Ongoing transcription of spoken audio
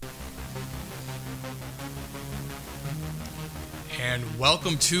and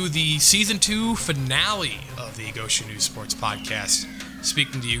welcome to the Season 2 finale of the Goshen News Sports Podcast.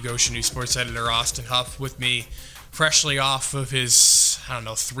 Speaking to you, Goshen News Sports editor Austin Huff, with me, freshly off of his,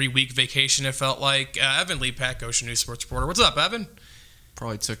 3-week vacation, it felt like, Evan Leapak, Goshen News Sports reporter. What's up, Evan?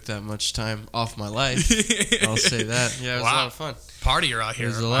 Probably took that much time off my life. I'll say that. Yeah, it was a lot of fun. Partier out here. It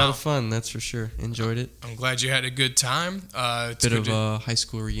was a lot of fun, that's for sure. Enjoyed it. I'm glad you had a good time. Bit of a high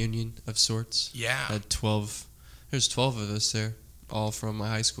school reunion of sorts. Yeah. Had 12. There's 12 of us there, all from my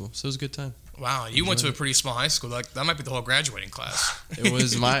high school. So it was a good time. Wow, you went to a pretty small high school. Like that might be the whole graduating class. It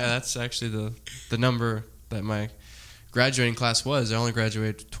was that's actually the number that my graduating class was. I only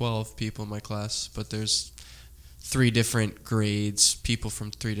graduated 12 people in my class, but there's 3 different grades, people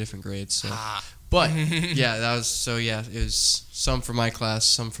from 3 different grades. So. But, yeah, it was some from my class,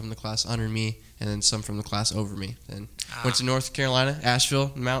 some from the class under me, and then some from the class over me. And went to North Carolina,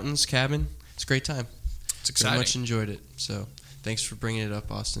 Asheville, mountains, cabin. It's a great time. It's exciting. Very much enjoyed it. So, thanks for bringing it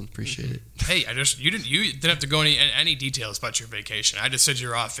up, Austin. Appreciate it. Hey, you didn't have to go any details about your vacation. I just said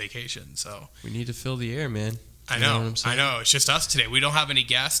you're off vacation, so. We need to fill the air, man. I know. It's just us today. We don't have any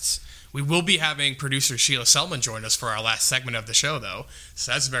guests. We will be having producer Sheila Selman join us for our last segment of the show, though.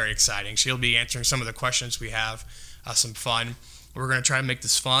 So that's very exciting. She'll be answering some of the questions we have, some fun. We're going to try and make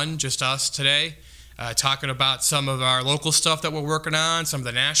this fun, just us today, talking about some of our local stuff that we're working on, some of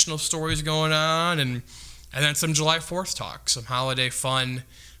the national stories going on, and then some July 4th talk, some holiday fun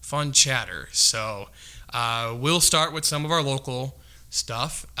chatter. So we'll start with some of our local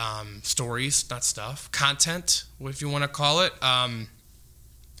stuff, stories, not stuff, content, if you want to call it.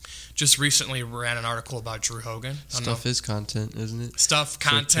 Just recently ran an article about Drew Hogan. Stuff is content, isn't it? Stuff,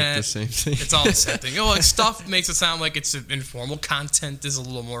 content. It's the same thing. It's all the same thing. Like stuff makes it sound like it's informal. Content is a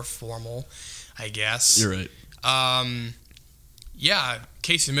little more formal, I guess. You're right. Yeah, in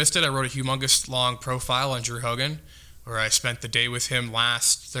case you missed it, I wrote a humongous long profile on Drew Hogan, where I spent the day with him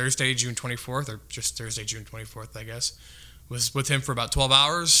last Thursday, June 24th, or just Thursday, June 24th, I guess. Was with him for about 12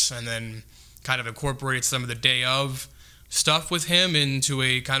 hours, and then kind of incorporated some of the day of stuff with him into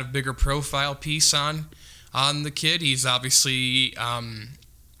a kind of bigger profile piece on the kid. He's obviously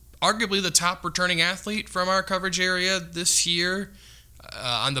arguably the top returning athlete from our coverage area this year.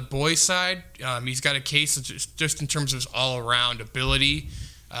 On the boys' side, he's got a case just in terms of his all-around ability,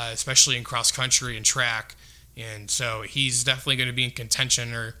 especially in cross-country and track. And so he's definitely going to be in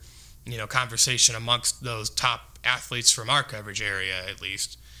contention or, conversation amongst those top athletes from our coverage area, at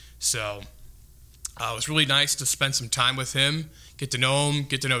least. So it was really nice to spend some time with him, get to know him,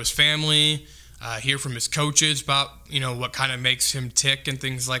 get to know his family, hear from his coaches about, what kind of makes him tick and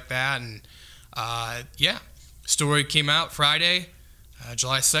things like that. And, story came out Friday,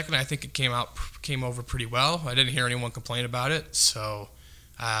 July 2nd. I think it came over pretty well. I didn't hear anyone complain about it. So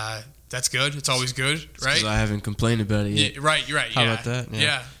that's good. It's always good, right? Because I haven't complained about it yet. Yeah, right, you're right. How about that?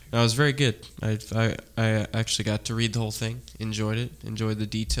 Yeah. No, it was very good. I actually got to read the whole thing. Enjoyed it. Enjoyed the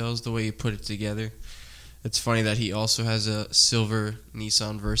details, the way he put it together. It's funny that he also has a silver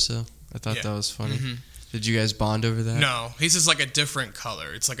Nissan Versa. I thought that was funny. Mm-hmm. Did you guys bond over that? No. His is like a different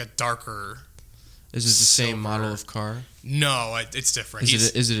color. It's like a darker. Is it the same model of car? No, it's different.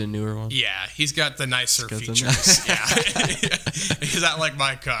 Is it a newer one? Yeah, he's got the nicer features. Yeah, he's not like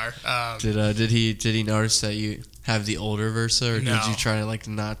my car. Did he notice that you have the older Versa, or did you try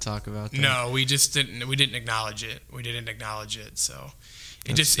to not talk about that? No, we just didn't. We didn't acknowledge it. So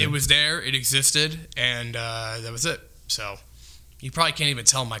it was there. It existed, and that was it. So you probably can't even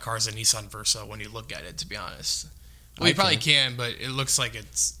tell my car's a Nissan Versa when you look at it, to be honest. Well, you probably can, but it looks like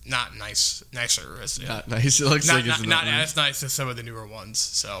it's not nicer. Not nice. It looks like it's not as nice as some of the newer ones.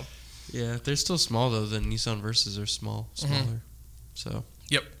 So yeah, they're still small though. The Nissan Versas are smaller. Mm-hmm. So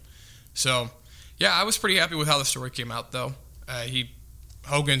yep. So yeah, I was pretty happy with how the story came out, though.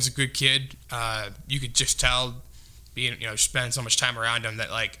 Hogan's a good kid. You could just tell, spending so much time around him, that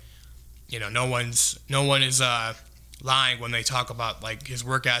no one is lying when they talk about his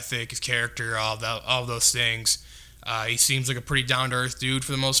work ethic, his character, all of those things. He seems like a pretty down-to-earth dude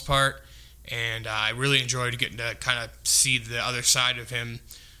for the most part, and I really enjoyed getting to kind of see the other side of him.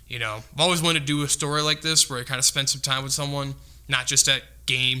 I've always wanted to do a story like this where I kind of spend some time with someone, not just at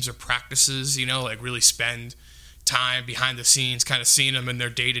games or practices, really spend time behind the scenes, kind of seeing them in their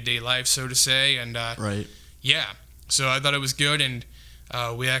day-to-day life, so to say. And right. Yeah, so I thought it was good, and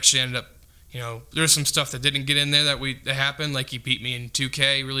we actually ended up, there's some stuff that didn't get in there that happened, like he beat me in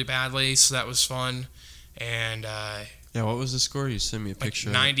 2K really badly, so that was fun. And what was the score? You sent me a picture.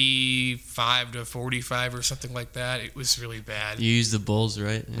 95-45 or something like that. It was really bad. You used the Bulls,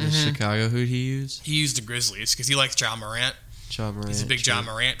 right? In Chicago, who'd he use? He used the Grizzlies because he likes Ja Morant. Ja Morant. He's a big Ja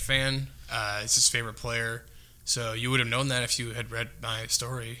Morant fan. It's his favorite player. So you would have known that if you had read my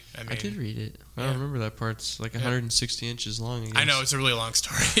story. I mean, I did read it. I yeah. don't remember that part. It's like 160 inches long. I guess. I know, it's a really long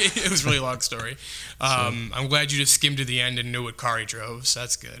story. It was a really long story. I'm glad you just skimmed to the end and knew what car he drove, so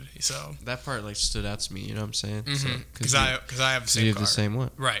that's good. So that part like stood out to me. You know what I'm saying? Because I have the same you have car. the same one.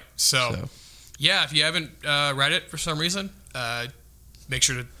 Right. So yeah, if you haven't read it for some reason, make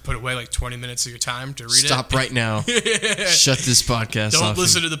sure to put away like 20 minutes of your time to read it. Stop right now. Shut this podcast off. Don't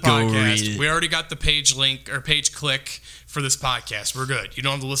listen to the go read podcast. it. We already got the page link or page click for this podcast. We're good. You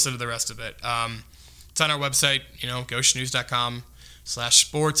don't have to listen to the rest of it. It's on our website,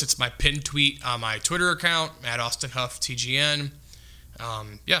 goshennews.com/sports. It's my pinned tweet on my Twitter account, @AustinHuffTGN.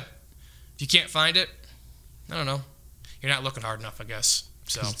 Yeah. If you can't find it, I don't know. You're not looking hard enough, I guess.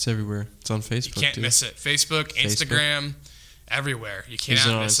 So It's everywhere. It's on Facebook. you can't too. miss it. Facebook, Instagram, everywhere. You Is cannot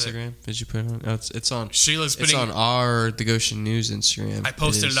it on miss it. Instagram? Did you put it on? Oh, it's on. Sheila's It's putting. on the Goshen News Instagram. I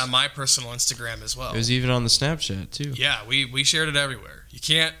posted is. it on my personal Instagram as well. It was even on the Snapchat too. Yeah, we shared it everywhere. You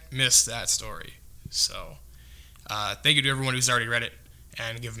can't miss that story. So, thank you to everyone who's already read it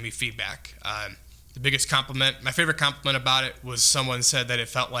and given me feedback. The biggest compliment, my favorite compliment about it was someone said that it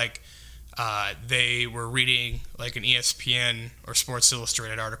felt like they were reading like an ESPN or Sports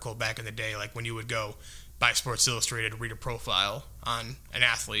Illustrated article back in the day, like when you would go buy Sports Illustrated, read a profile on an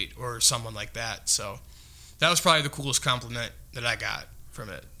athlete or someone like that. So that was probably the coolest compliment that I got from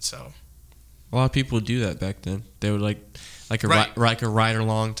it. So A lot of people would do that back then. They would like a Right. like a ride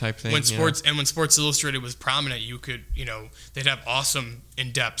along type thing. when you know? Sports Illustrated was prominent, you could, they'd have awesome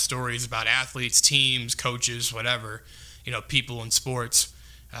in-depth stories about athletes, teams, coaches, whatever, people in sports.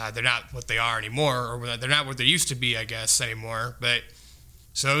 They're not what they are anymore, or they're not what they used to be, I guess, anymore. But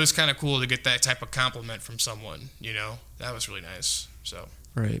so it was kind of cool to get that type of compliment from someone. That was really nice. So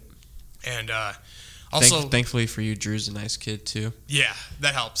Right. and also, Thankfully for you, Drew's a nice kid too. yeah,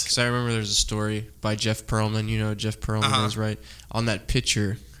 that helps. Because I remember there's a story by Jeff Pearlman. You know who Jeff Pearlman is, right? On that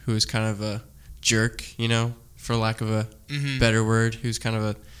pitcher who was kind of a jerk, for lack of a better word, who's kind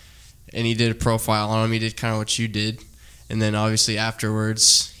of and he did a profile on him. He did kind of what you did. And then obviously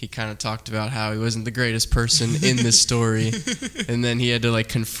afterwards, he kind of talked about how he wasn't the greatest person in this story. And then he had to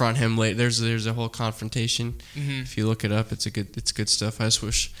confront him later. There's a whole confrontation. If you look it up, it's good stuff. I just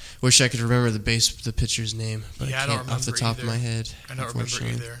wish I could remember the pitcher's name, but Yeah, I I don't can't off the remember top either. of my head. I don't remember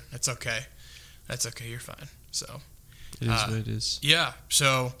unfortunately. either. That's okay. You're fine. So. It is what it is. Yeah.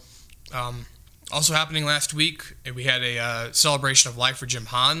 So, also happening last week, we had a celebration of life for Jim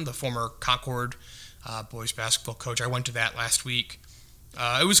Hahn, the former Concord boys basketball coach. I went to that last week.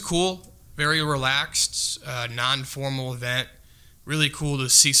 It was cool, very relaxed, non-formal event. Really cool to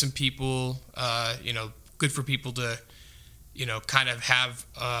see some people. Good for people to, kind of have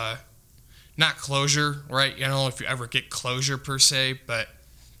not closure, right? I don't know if you ever get closure per se, but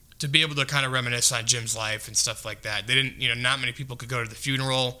to be able to kind of reminisce on Jim's life and stuff like that. They didn't, not many people could go to the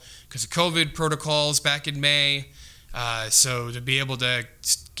funeral because of COVID protocols back in May. So to be able to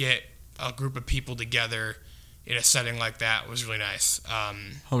get a group of people together in a setting like that was really nice. How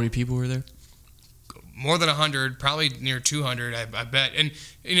many people were there? More than 100, probably near 200, I bet. And,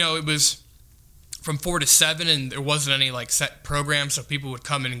 it was from 4 to 7, and there wasn't any set program, so people would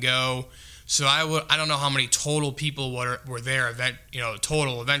come and go. So I don't know how many total people were there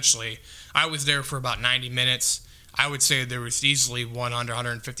total eventually. I was there for about 90 minutes. I would say there was easily 100,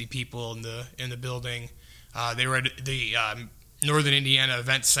 150 people in the building. They were at the Northern Indiana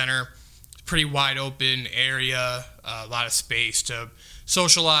Event Center. Pretty wide open area, a lot of space to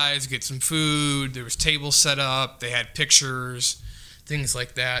socialize, get some food. There was tables set up. They had pictures, things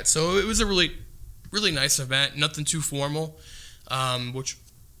like that. So it was a really, really nice event. Nothing too formal,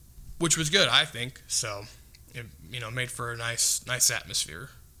 which was good, I think. So, it, made for a nice atmosphere.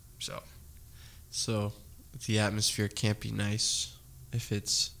 So the atmosphere can't be nice if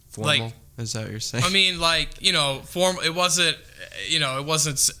it's formal. Is that what you're saying? I mean, form. It wasn't. It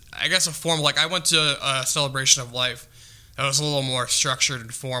wasn't. I guess a formal. I went to a celebration of life that was a little more structured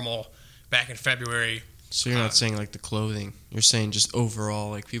and formal back in February. So you're not saying the clothing. You're saying just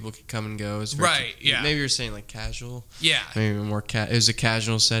overall, people could come and go. Right, yeah. Maybe you're saying casual. Yeah. Maybe more it was a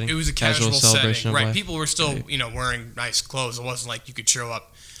casual setting. It was a casual celebration setting. of Right. life. People were still, Right. wearing nice clothes. It wasn't like you could show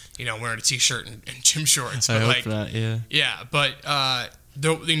up, wearing a t-shirt and gym shorts. I But hope not. Yeah. Yeah, but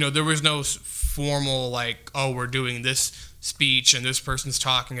there was no formal we're doing this speech and this person's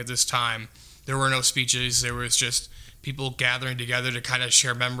talking at this time. There were no speeches. There was just people gathering together to kind of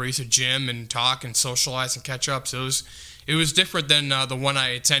share memories of Jim and talk and socialize and catch up. So it was different than the one I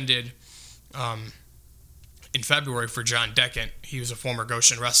attended in February for John Deckant. He was a former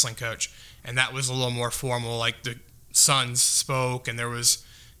Goshen wrestling coach, and that was a little more formal. The Sons spoke, and there was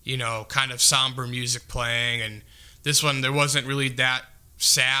kind of somber music playing. And this one, there wasn't really that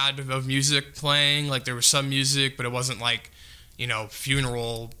sad of music playing. Like, there was some music, but it wasn't like,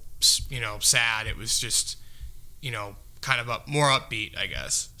 funeral, sad. It was just, kind of more upbeat, I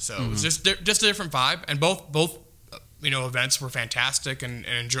guess. So it was just a different vibe. And both events were fantastic and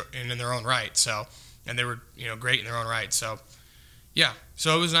in their own right. So, and they were, great in their own right. So, yeah.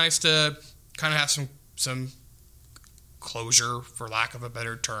 So it was nice to kind of have some closure, for lack of a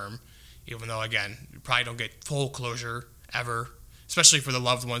better term, even though, again, you probably don't get full closure ever, especially for the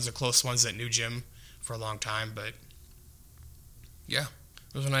loved ones, the close ones that knew Jim for a long time. But yeah,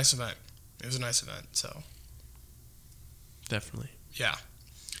 it was a nice event. So definitely. Yeah.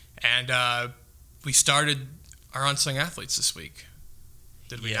 And we started our Unsung Athletes this week.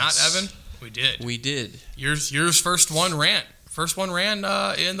 Did we not, Evan? We did. Yours first one ran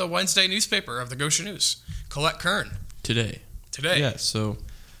in the Wednesday newspaper of the Goshen News. Colette Kern. Today. Yeah, so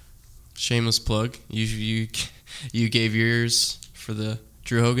shameless plug. You gave yours for the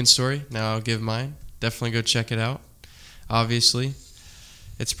Drew Hogan story. Now I'll give mine. Definitely go check it out. Obviously,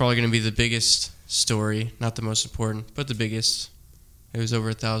 it's probably going to be the biggest story, not the most important, but the biggest. It was over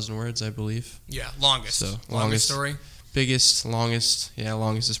 1,000 words, I believe. Yeah, longest. So longest story. Biggest, longest. Yeah,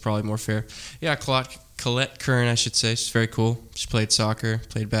 longest is probably more fair. Yeah, Colette Kern, I should say. She's very cool. She played soccer,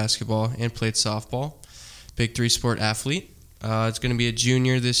 played basketball, and played softball. Big 3-sport athlete. It's going to be a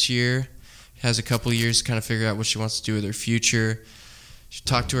junior this year. Has a couple years to kind of figure out what she wants to do with her future.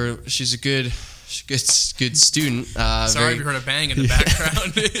 Talk to her. She's a good student. Sorry if you heard a bang in the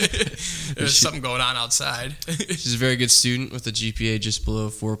background. There's something going on outside. She's a very good student with a GPA just below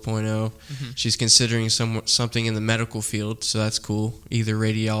 4.0. Mm-hmm. She's considering something in the medical field, so that's cool. Either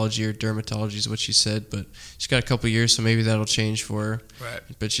radiology or dermatology is what she said, but she's got a couple years, so maybe that'll change for her. Right.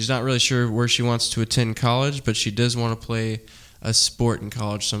 But she's not really sure where she wants to attend college, but she does want to play a sport in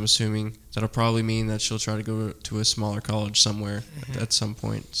college, so I'm assuming that'll probably mean that she'll try to go to a smaller college somewhere at some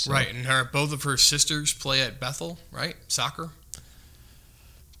point. So. Right, and both of her sisters play at Bethel, right? Soccer?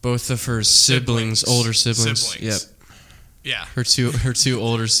 Both of her older siblings. Yep. Yeah. Her two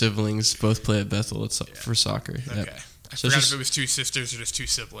older siblings both play at Bethel for soccer. Okay. Yep. I forgot if it was two sisters or just two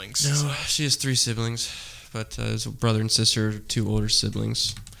siblings. No, she has 3 siblings, but there's a brother and sister, 2 older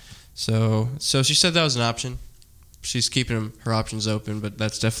siblings. So she said that was an option. She's keeping her options open, but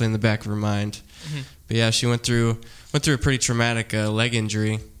that's definitely in the back of her mind. Mm-hmm. But yeah, she went through a pretty traumatic leg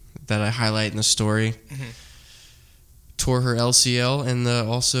injury that I highlight in the story. Mm-hmm. Tore her LCL and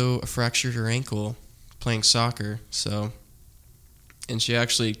also fractured her ankle playing soccer. And she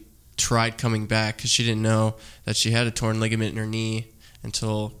actually tried coming back because she didn't know that she had a torn ligament in her knee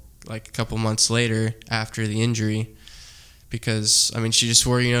until like a couple months later after the injury. Because, I mean, she just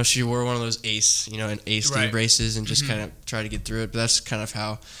wore, she wore one of those ace knee braces and just kind of tried to get through it. But that's kind of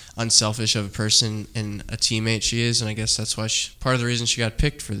how unselfish of a person and a teammate she is. And I guess that's why part of the reason she got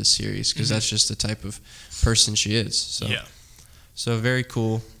picked for this series, because that's just the type of person she is. So very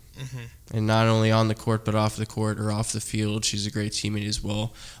cool. Mm-hmm. And not only on the court, but off the court or off the field, she's a great teammate as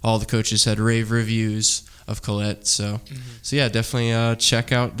well. All the coaches had rave reviews of Colette. So yeah, definitely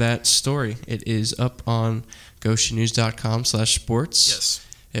check out that story. It is up on GoshenNews.com/sports. Yes.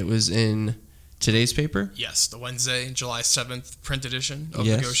 It was in today's paper? Yes, the Wednesday, July 7th print edition of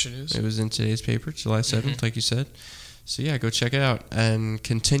the Goshen News. It was in today's paper, July 7th, like you said. So yeah, go check it out and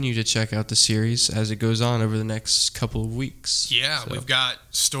continue to check out the series as it goes on over the next couple of weeks. Yeah, we've got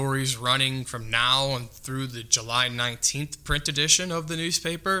stories running from now and through the July 19th print edition of the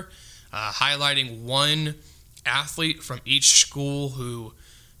newspaper, highlighting one athlete from each school who,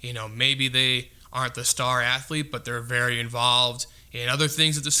 maybe they aren't the star athlete, but they're very involved in other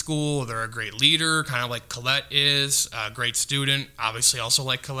things at the school. They're a great leader, kind of like Colette is, a great student, obviously also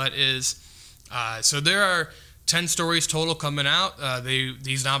like Colette is. So there are 10 stories total coming out.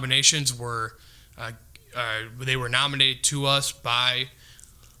 These nominations were nominated to us by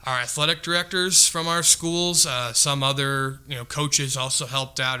our athletic directors from our schools. Some other coaches also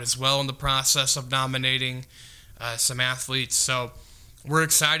helped out as well in the process of nominating some athletes. So we're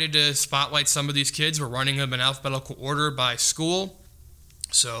excited to spotlight some of these kids. We're running them in alphabetical order by school.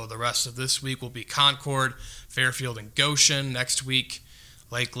 So the rest of this week will be Concord, Fairfield, and Goshen. Next week,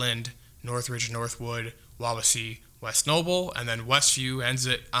 Lakeland, Northridge, Northwood, Wawasee, West Noble, and then Westview ends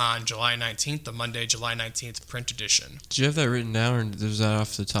it on July 19th, the Monday, July 19th print edition. Did you have that written down, or was that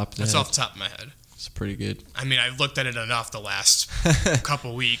off the top of the head? It's off the top of my head. It's pretty good. I mean, I've looked at it enough the last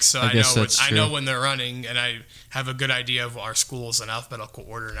couple weeks, so I know when they're running, and I have a good idea of our schools in alphabetical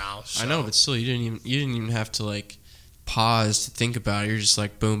order now. So. I know, but still, you didn't even have to pause to think about it. You're just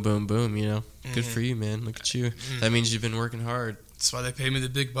boom, boom, boom. Good for you, man. Look at you. That means you've been working hard. That's why they pay me the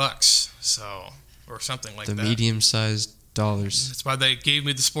big bucks. So, or something like The that. medium-sized dollars. That's why they gave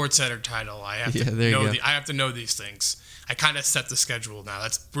me the sports editor title. I have I have to know these things. I kind of set the schedule now.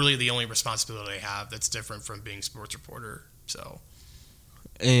 That's really the only responsibility I have that's different from being sports reporter. So,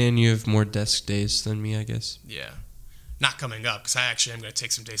 And you have more desk days than me, I guess. yeah. Not coming up, because I actually am going to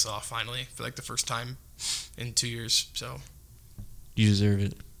take some days off finally for like the first time in 2 years. So, You deserve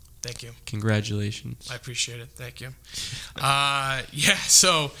it. thank you. Congratulations. I appreciate it. Thank you. Yeah,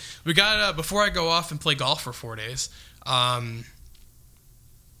 so we got, before I go off and play golf for 4 days,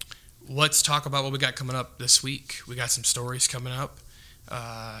 let's talk about what we got coming up this week. We got some stories coming up.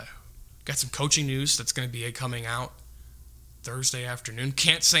 Got some coaching news that's going to be coming out Thursday afternoon.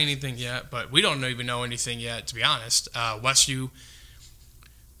 Can't say anything yet, but we don't even know anything yet, to be honest. Westview,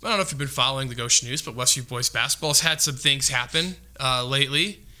 I don't know if you've been following the Goshen News, but Westview boys basketball has had some things happen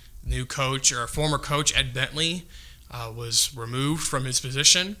lately. New coach, or former coach, Ed Bentley, was removed from his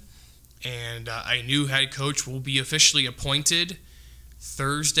position, and a new head coach will be officially appointed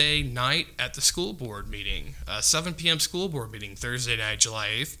Thursday night at the school board meeting, 7 p.m. school board meeting, Thursday night, July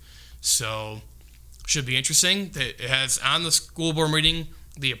 8th. So, should be interesting. It has on the school board meeting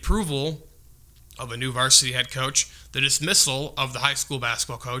the approval of a new varsity head coach, the dismissal of the high school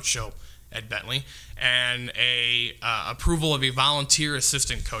basketball coach, so Ed Bentley, and a approval of a volunteer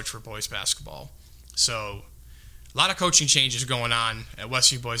assistant coach for boys basketball. So, a lot of coaching changes going on at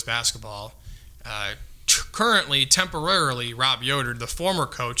Westview boys basketball. Currently, temporarily, Rob Yoder, the former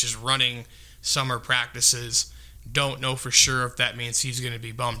coach, is running summer practices. Don't know for sure if that means he's going to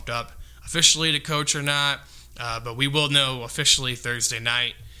be bumped up officially to coach or not, but we will know officially Thursday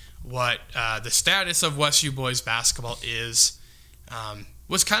night what the status of Westview boys basketball is.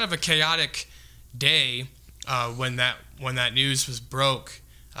 Was kind of a chaotic day when that news was broke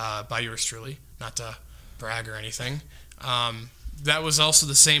by yours truly, not to brag or anything. That was also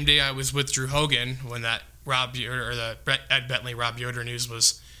the same day I was with Drew Hogan when that Ed Bentley Rob Yoder news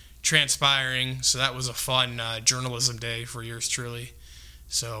was transpiring. So that was a fun journalism day for yours truly.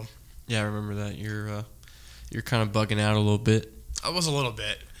 So Yeah, I remember that. You're kind of bugging out a little bit. I was a little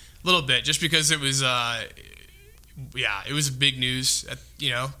bit, just because it was it was big news.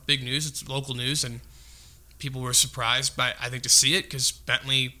 Big news. It's local news, and people were surprised by, I think, to see it, because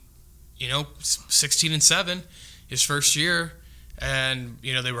Bentley, 16-7, his first year, and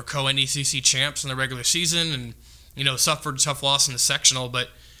they were co-NECC champs in the regular season, and suffered a tough loss in the sectional, but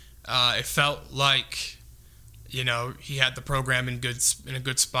it felt like he had the program in a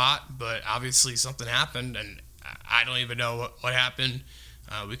good spot, but obviously something happened, and I don't even know what happened.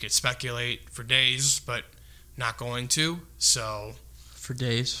 We could speculate for days, but not going to. So For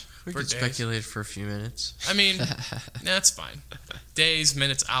days. We could speculate for a few minutes. I mean, that's fine. Days,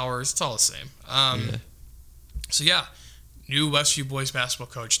 minutes, hours, it's all the same. So yeah, new Westview boys basketball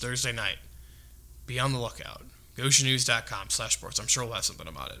coach Thursday night. Be on the lookout. GoshenNews.com/sports. I'm sure we'll have something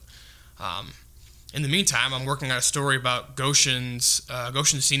about it. In the meantime, I'm working on a story about Goshen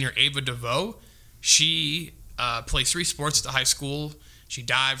senior Ava DeVoe. She plays 3 sports at the high school. She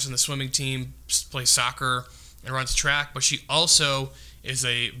dives in the swimming team, plays soccer, and runs track, but she also is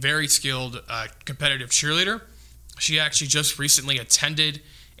a very skilled competitive cheerleader. She actually just recently attended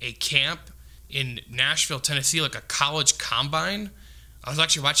a camp in Nashville, Tennessee, like a college combine. I was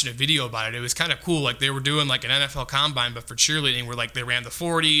actually watching a video about it. It was kind of cool. Like, they were doing like an NFL combine, but for cheerleading, where like they ran the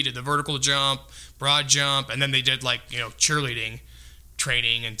 40, did the vertical jump, broad jump, and then they did like, cheerleading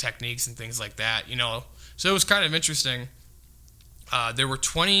training and techniques and things like that, So it was kind of interesting. There were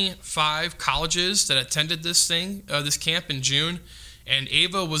 25 colleges that attended this camp in June, and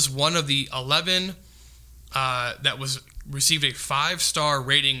Ava was one of the 11 that received a 5-star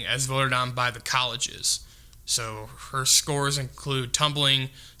rating as voted on by the colleges. So her scores include tumbling,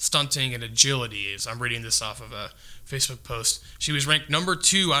 stunting, and agility. As I'm reading this off of a Facebook post, she was ranked number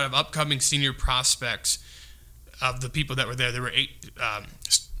 2 out of upcoming senior prospects of the people that were there. There were 8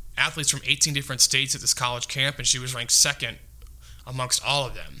 athletes from 18 different states at this college camp, and she was ranked 2nd amongst all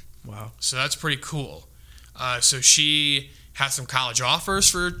of them. Wow. So that's pretty cool. So she has some college offers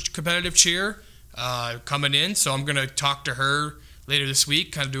for competitive cheer coming in. So I'm going to talk to her later this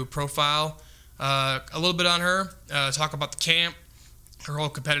week, kind of do a profile, a little bit on her, talk about the camp, her whole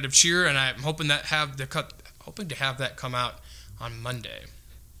competitive cheer, and I'm hoping to have that come out on Monday.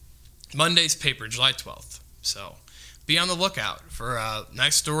 Monday's paper, July 12th. So be on the lookout for a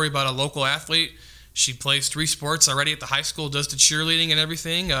nice story about a local athlete. She plays 3 sports already at the high school, does the cheerleading and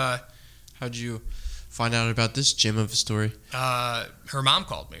everything. How'd you find out about this gem of a story? Her mom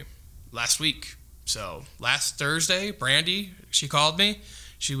called me last week. So last Thursday, Brandy, she called me.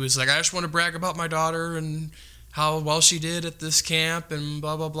 She was like, I just want to brag about my daughter, and how well she did at this camp and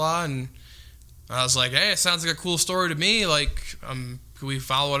blah blah blah. And I was like, hey, it sounds like a cool story to me. Like, can we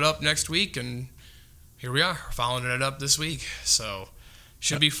follow it up next week? And here we are, following it up this week. So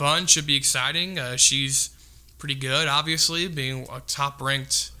should be fun, should be exciting. She's pretty good, obviously, being a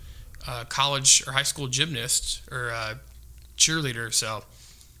top-ranked college or high school gymnast or cheerleader. So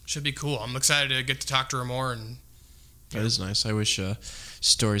should be cool. I'm excited to get to talk to her more. And that is nice. I wish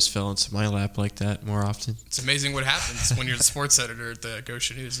stories fell into my lap like that more often. It's amazing what happens when you're the sports editor at the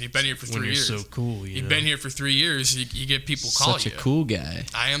Goshen News. You've been here for 3 years. When you're so cool, You've been here for 3 years. You get people call you. Such a cool guy.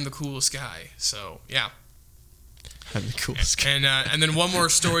 I am the coolest guy. So, yeah. I'm the coolest guy. And then one more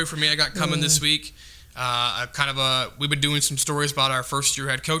story for me I got coming this week. We've been doing some stories about our first-year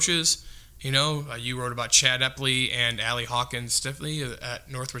head coaches. You know, you wrote about Chad Epley and Allie Hawkins Stiffley at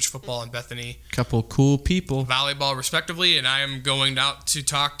Northridge Football and Bethany. Couple cool people. Volleyball, respectively. And I am going out to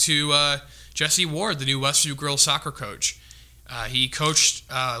talk to Jesse Ward, the new Westview girls soccer coach. He coached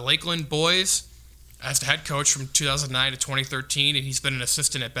Lakeland boys as the head coach from 2009 to 2013, and he's been an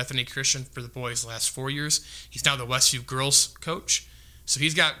assistant at Bethany Christian for the boys the last 4 years. He's now the Westview girls coach. So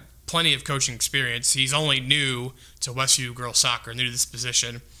he's got plenty of coaching experience. He's only new to Westview girls soccer, new to this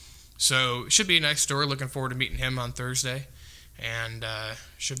position. So it should be a nice story. Looking forward to meeting him on Thursday, and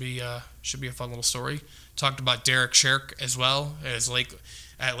should be a fun little story. Talked about Derek Sherk as well as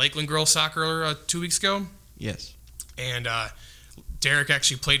at Lakeland girls soccer 2 weeks ago. Yes, and Derek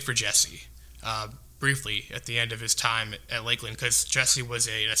actually played for Jesse briefly at the end of his time at Lakeland because Jesse was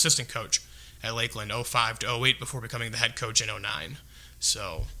an assistant coach at Lakeland 05 to 08 before becoming the head coach in 09.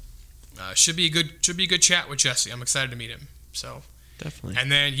 So should be a good chat with Jesse. I'm excited to meet him. So. Definitely.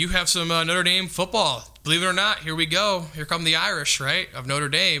 And then you have some Notre Dame football. Believe it or not, here we go. Here come the Irish, right, of Notre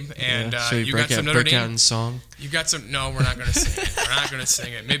Dame. And you got some Notre Dame song. You got some. No, we're not going to sing it. We're not going to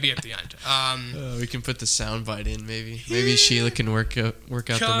sing it. Maybe at the end. We can put the sound bite in. Maybe Sheila can work out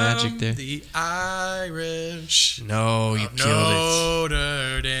the magic there. The Irish. No, you killed it.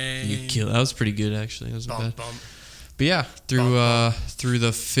 Notre Dame. You killed. That was pretty good, actually. That wasn't bad. Bump. But yeah, through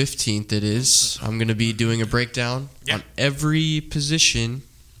the 15th it is. I'm going to be doing a breakdown on every position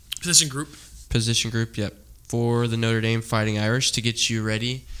group, yep, for the Notre Dame Fighting Irish to get you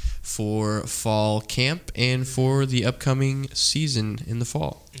ready for fall camp and for the upcoming season in the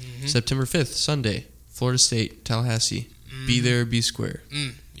fall. Mm-hmm. September 5th, Sunday, Florida State, Tallahassee. Mm-hmm. Be there, be square.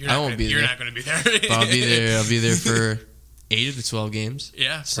 I won't be there. You're not going to be there. But I'll be there. I'll be there for 8 of the 12 games.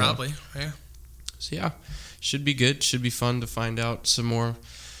 Yeah, probably. Yeah. So yeah. Should be good. Should be fun to find out some more,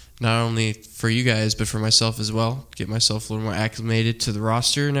 not only for you guys, but for myself as well. Get myself a little more acclimated to the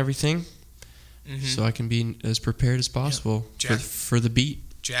roster and everything, so I can be as prepared as possible for the beat.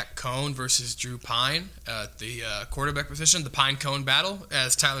 Jack Cohn versus Drew Pine at the quarterback position, the Pine-Cohn battle,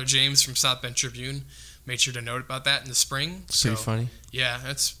 as Tyler James from South Bend Tribune made sure to note about that in the spring. Pretty funny. Yeah,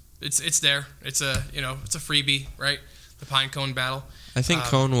 it's there. It's a freebie, right? The Pine-Cohn battle. I think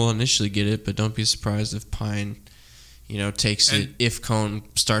Cone will initially get it, but don't be surprised if Pine, takes it if Cone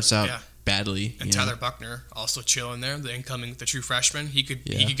starts out badly. And Tyler Buckner also chilling there, the true freshman. He could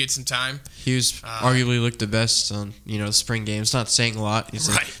get some time. He was arguably looked the best on the spring games. Not saying a lot.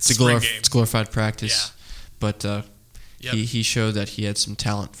 It's glorified practice, but he showed that he had some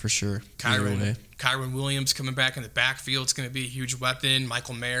talent for sure. Kyron Williams coming back in the backfield is going to be a huge weapon.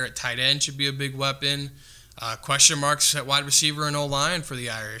 Michael Mayer at tight end should be a big weapon. Question marks at wide receiver and O-line for the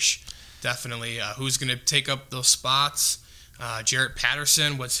Irish. Definitely. Who's going to take up those spots? Jarrett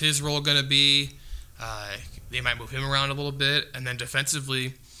Patterson, what's his role going to be? They might move him around a little bit. And then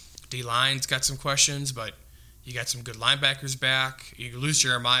defensively, D-line's got some questions, but you got some good linebackers back. You lose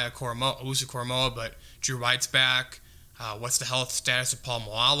Jeremiah Owusu-Koramoah, but Drew White's back. What's the health status of Paul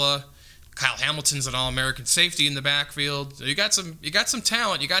Moala? Kyle Hamilton's an All-American safety in the backfield. So you got some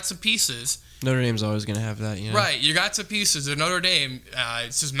talent. You got some pieces. Notre Dame's always going to have that, Right, you got some pieces. At Notre Dame,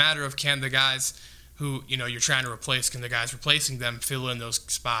 it's just a matter of can the guys who you're trying to replace, can the guys replacing them fill in those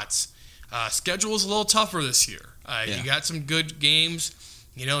spots? Schedule is a little tougher this year. You got some good games.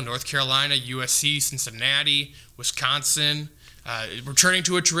 North Carolina, USC, Cincinnati, Wisconsin. Returning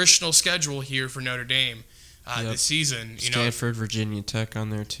to a traditional schedule here for Notre Dame this season. Stanford, Virginia Tech on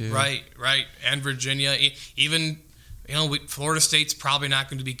there too. Right, and Virginia. Even Florida State's probably not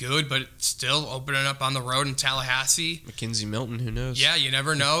going to be good, but it's still opening up on the road in Tallahassee. McKenzie Milton, who knows? Yeah, you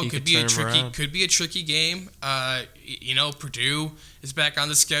never know. Could be a tricky game. Purdue is back on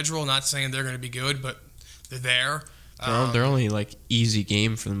the schedule. Not saying they're going to be good, but they're there. They're only easy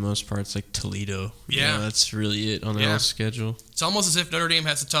game for the most part. It's like Toledo. Yeah, that's really it on their schedule. It's almost as if Notre Dame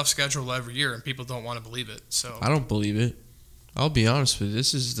has a tough schedule every year, and people don't want to believe it. So I don't believe it. I'll be honest with you.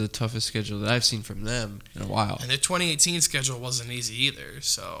 This is the toughest schedule that I've seen from them in a while. And the 2018 schedule wasn't easy either,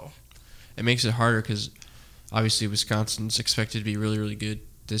 so. It makes it harder because obviously Wisconsin's expected to be really, really good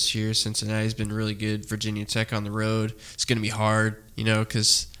this year. Cincinnati's been really good. Virginia Tech on the road. It's going to be hard,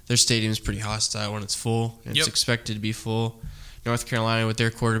 because their stadium's pretty hostile when it's full. And It's expected to be full. North Carolina with their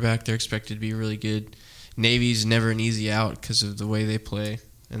quarterback, they're expected to be really good. Navy's never an easy out because of the way they play.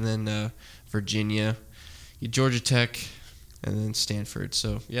 And then Virginia, Georgia Tech, and then Stanford.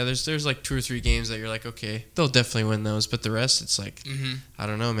 So, yeah, there's like 2 or 3 games that you're like, okay, they'll definitely win those. But the rest, it's like, I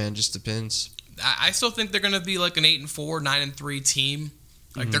don't know, man. Just depends. I still think they're going to be like an 8-4, 9-3 team.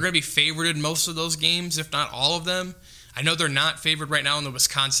 Like they're going to be favored in most of those games, if not all of them. I know they're not favored right now in the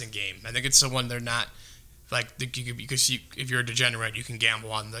Wisconsin game. I think it's the one they're not. Like because if you're a degenerate, you can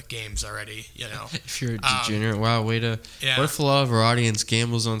gamble on the games already. If you're a degenerate, wow, way to. Yeah. What if a lot of our audience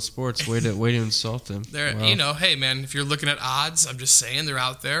gambles on sports? Way to insult them. Wow. Hey man, if you're looking at odds, I'm just saying they're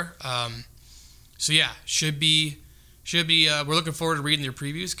out there. So yeah, should be. We're looking forward to reading your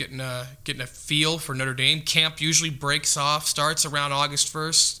previews, getting a feel for Notre Dame. Camp usually starts around August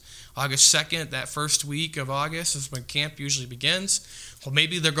 1st, August 2nd. That first week of August is when camp usually begins. Well,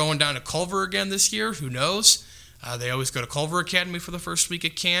 maybe they're going down to Culver again this year. Who knows? They always go to Culver Academy for the first week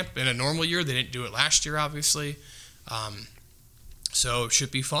of camp. In a normal year, they didn't do it last year, obviously. So it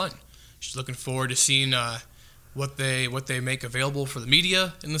should be fun. Just looking forward to seeing what they make available for the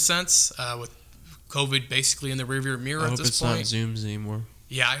media in the sense with COVID basically in the rearview mirror at this point. I hope it's not Zooms anymore.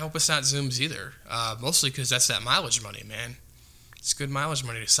 Yeah, I hope it's not Zooms either. Mostly because that's that mileage money, man. It's good mileage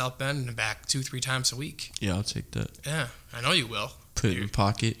money to South Bend and back 2-3 times a week. Yeah, I'll take that. Yeah, I know you will. Put it in your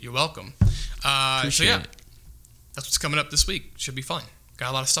pocket. You're welcome. Appreciate it. That's what's coming up this week. Should be fun.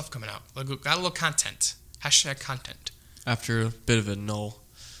 Got a lot of stuff coming out. Got a little content. # content. After a bit of a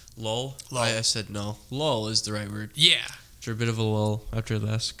lull. I said no. Lull is the right word. Yeah. After a bit of a lull after the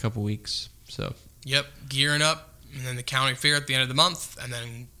last couple weeks. So. Yep, gearing up, and then the county fair at the end of the month, and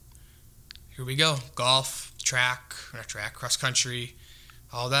then here we go. Golf, cross country,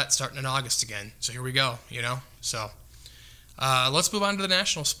 all that starting in August again. So here we go, So let's move on to the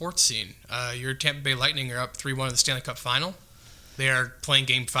national sports scene. Your Tampa Bay Lightning are up 3-1 in the Stanley Cup Final. They are playing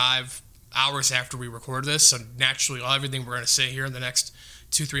Game 5 hours after we record this, so naturally everything we're going to say here in the next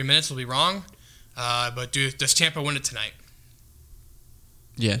 2-3 minutes will be wrong. But does Tampa win it tonight?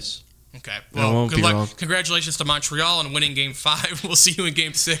 Yes. Okay. Well, good luck. Wrong. Congratulations to Montreal on winning Game 5. We'll see you in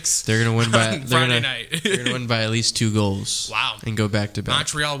Game 6. They're gonna win by Friday night. They're gonna win by at least 2 goals. Wow. And go back to back.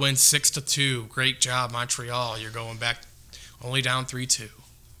 Montreal wins 6-2. Great job, Montreal. You're going back, only down 3-2.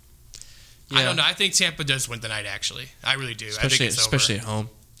 Yeah. I don't know. I think Tampa does win tonight. Actually, I really do. I think it's especially over. At home.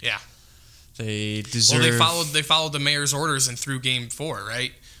 Yeah. They deserve. Well, they followed the mayor's orders and threw Game 4,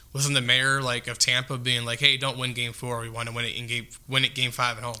 right? Wasn't the mayor of Tampa being like, "Hey, don't win Game 4. We want to win it Game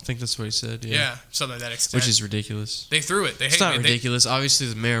 5 at home." I think that's what he said. Yeah, something to that extent. Which is ridiculous. They threw it. It's not ridiculous. Obviously,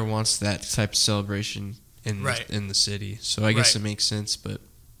 the mayor wants that type of celebration in the city, so I guess it makes sense. But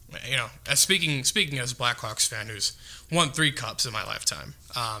speaking as a Blackhawks fan who's won 3 cups in my lifetime,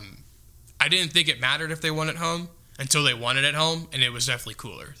 I didn't think it mattered if they won at home until they won it at home, and it was definitely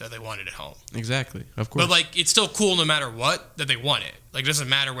cooler that they won it at home. Exactly, of course. But it's still cool no matter what that they won it. It doesn't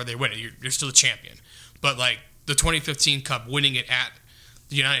matter where they win it. You're still a champion. But the 2015 Cup, winning it at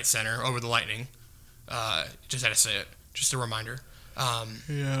the United Center over the Lightning, just had to say it. Just a reminder.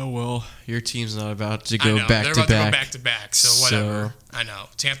 Yeah, well, your team's not about to go back to back. They're about to go back to back, so whatever. I know.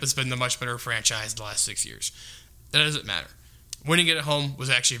 Tampa's been the much better franchise the last 6 years. That doesn't matter. Winning it at home was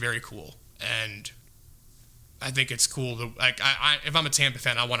actually very cool, and I think it's cool to if I'm a Tampa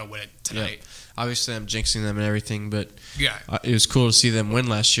fan, I want to win it tonight. Yeah. Obviously, I'm jinxing them and everything, but yeah, it was cool to see them win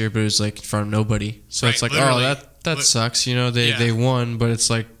last year. But it was in front of nobody, so it's that sucks. They won, but it's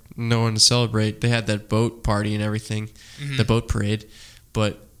no one to celebrate. They had that boat party and everything, the boat parade.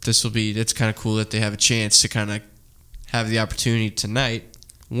 But it's kind of cool that they have a chance to kind of have the opportunity tonight,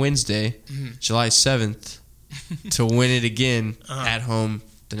 Wednesday, July 7th, to win it again at home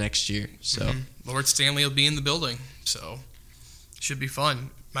the next year. So Lord Stanley will be in the building, so should be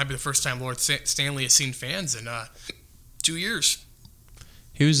fun. Might be the first time Lord Stanley has seen fans in 2 years.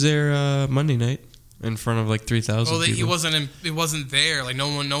 He was there Monday night in front of 3,000 people. He wasn't there.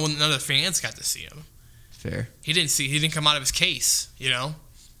 None of the fans got to see him. Fair. He didn't come out of his case,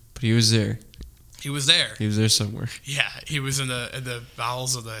 But he was there. He was there. He was there somewhere. Yeah, he was in the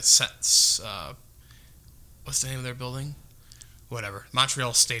bowels of the sets. What's the name of their building? Whatever.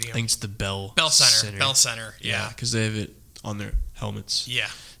 Montreal Stadium. I think it's the Bell Center. Bell Center. Yeah, because they have it on their helmets. Yeah.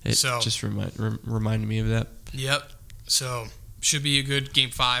 It just reminded me of that. Yep. So should be a good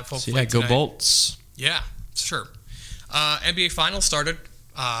Game 5. Hopefully, go Bolts. Yeah, sure. NBA Finals started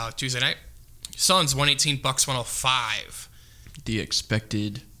Tuesday night. Suns 118, Bucks 105. The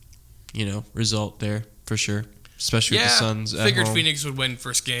expected, result there for sure. Especially with the Suns at figured home. Phoenix would win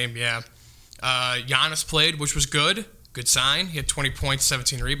first game, yeah. Giannis played, which was good. Good sign. He had 20 points,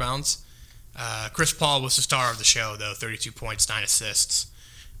 17 rebounds. Chris Paul was the star of the show, though. 32 points, 9 assists.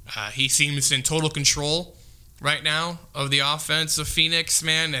 He seems in total control right now of the offense of Phoenix,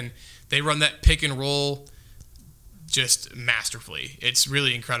 man, and they run that pick and roll just masterfully. It's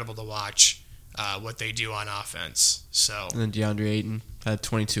really incredible to watch what they do on offense. So, and then DeAndre Ayton had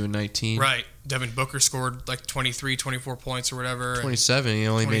 22 and 19. Right. Devin Booker scored like 23, 24 points or whatever. 27. He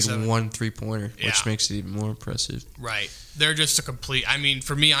only 27. made one three-pointer, yeah. which makes it even more impressive. Right. They're just a complete... I mean,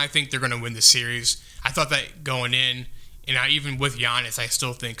 for me, I think they're going to win the series. I thought that going in, and even with Giannis, I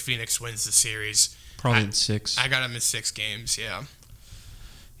still think Phoenix wins the series. Probably in 6. I got them in 6 games, yeah.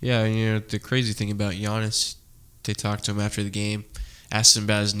 Yeah, the crazy thing about Giannis, they talked to him after the game, asked him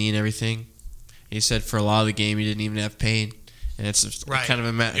about his knee and everything. He said for a lot of the game he didn't even have pain. And it's kind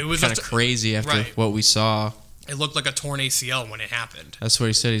of crazy after what we saw. It looked like a torn ACL when it happened. That's what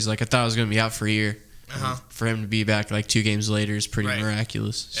he said. He's like, I thought I was going to be out for a year. For him to be back like 2 games later is pretty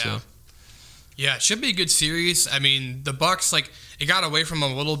miraculous. Yeah. So. Yeah, it should be a good series. I mean, the Bucks, it got away from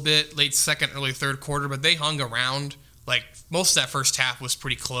them a little bit late second, early third quarter, but they hung around. Most of that first half was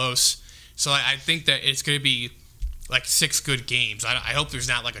pretty close. So I think that it's going to be 6 good games. I hope there's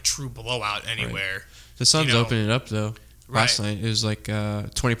not a true blowout anywhere. Right. The Suns opened it up, though. Last night, it was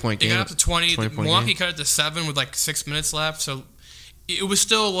 20-point game. They got up to 20. Milwaukee game. cut it to 7 with 6 minutes left. So it was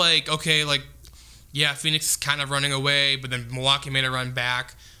still Phoenix is kind of running away, but then Milwaukee made a run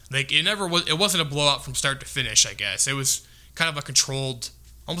back. It wasn't a blowout from start to finish, I guess. It was kind of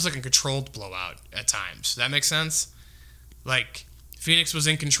almost like a controlled blowout at times. Does that make sense? Phoenix was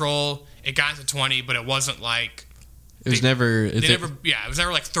in control. It got to 20, but it wasn't it was never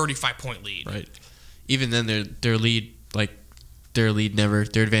 35-point lead. Right. Even then, their lead, their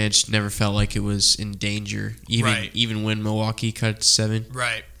advantage never felt like it was in danger. Even when Milwaukee cut it to 7.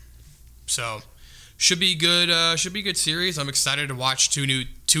 Right. So, should be good. Should be a good series. I'm excited to watch two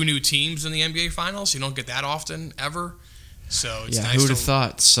new teams in the NBA Finals. You don't get that often ever. So it's nice. Who would have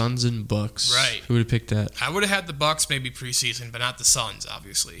thought Suns and Bucks? Right. Who would have picked that? I would have had the Bucks maybe preseason, but not the Suns,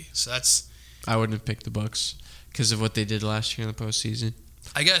 obviously. So I wouldn't have picked the Bucks because of what they did last year in the postseason.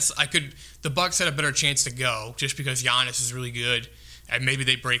 I guess I could. The Bucks had a better chance to go just because Giannis is really good, and maybe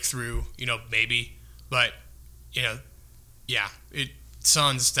they break through. Maybe, but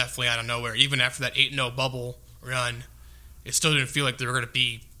Suns definitely out of nowhere. Even after that 8-0 bubble run, it still didn't feel like they were going to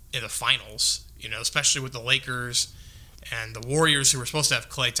be in the finals. Especially with the Lakers and the Warriors, who were supposed to have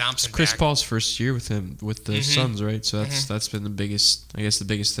Klay Thompson. It's Chris Paul's first year with the Suns, right? So that's been the biggest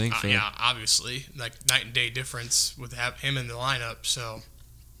thing for him. Yeah, obviously, night and day difference with him in the lineup. So,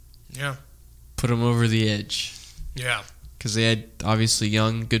 yeah, put him over the edge. Yeah, because they had obviously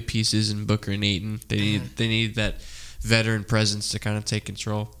young, good pieces in Booker and Ayton. They need that veteran presence to kind of take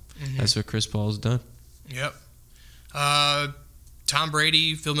control. That's what Chris Paul's done. Yep. Tom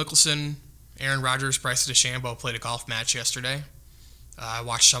Brady, Phil Mickelson, Aaron Rodgers, Bryson DeChambeau played a golf match yesterday. I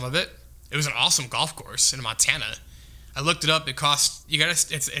watched some of it. It was an awesome golf course in Montana. I looked it up. It costs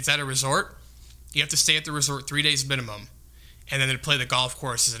it's at a resort. You have to stay at the resort 3 days minimum, and then to play the golf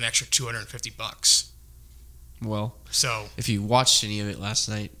course is an extra $250. Well, so if you watched any of it last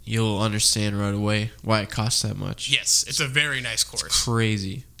night, you'll understand right away why it costs that much. Yes, it's a very nice course. It's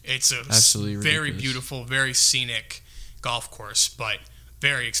crazy. It's a absolutely very ridiculous. Beautiful, very scenic golf course, but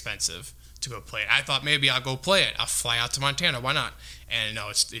very expensive to go play it. I thought maybe I'll go play it. I'll fly out to Montana. Why not? And no,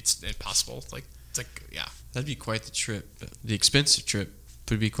 it's impossible. Yeah. That'd be quite the trip. The expensive trip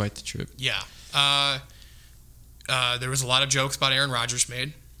would be quite the trip. Yeah. There was a lot of jokes about Aaron Rodgers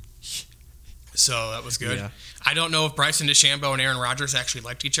made. So that was good. Yeah. I don't know if Bryson DeChambeau and Aaron Rodgers actually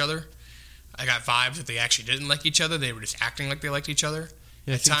liked each other. I got vibes that they actually didn't like each other. They were just acting like they liked each other.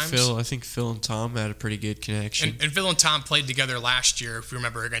 Yeah, I think Phil and Tom had a pretty good connection. And Phil and Tom played together last year, if you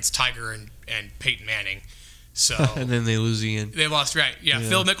remember, against Tiger and Peyton Manning. So and then they lose again. They lost, right. Yeah,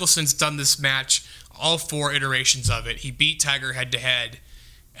 Phil Mickelson's done this match, all 4 iterations of it. He beat Tiger head-to-head,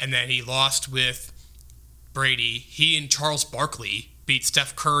 and then he lost with Brady. He and Charles Barkley beat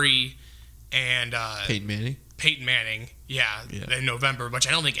Steph Curry and Peyton Manning, yeah, in November, which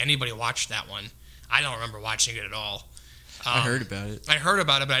I don't think anybody watched that one. I don't remember watching it at all. I heard about it. I heard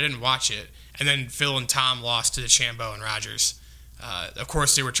about it, but I didn't watch it. And then Phil and Tom lost to DeChambeau and Rodgers. Of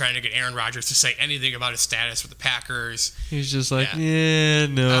course, they were trying to get Aaron Rodgers to say anything about his status with the Packers. He's just like, no. I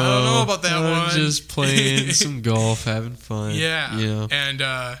don't know about that one. I'm just playing some golf, having fun. Yeah. And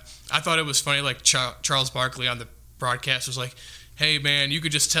I thought it was funny, Charles Barkley on the broadcast was like, "Hey man, you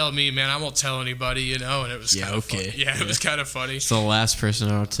could just tell me, man. I won't tell anybody, you know." And it was kind of funny. Yeah, it was kind of funny. So the last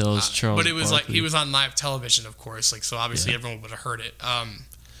person I'll tell is Charles. But it was Barkley. like he was on live television, of course. Like so, obviously everyone would have heard it.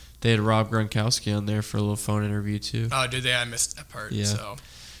 They had Rob Gronkowski on there for a little phone interview too. Oh, did they? I missed that part. Yeah. So.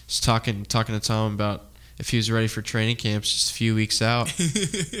 Just talking to Tom about if he was ready for training camps just a few weeks out.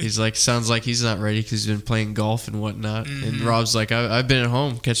 He's like, sounds like he's not ready because he's been playing golf and whatnot. Mm-hmm. And Rob's like, I've been at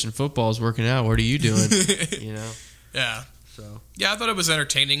home catching footballs, working out. What are you doing? You know? Yeah. So. Yeah, I thought it was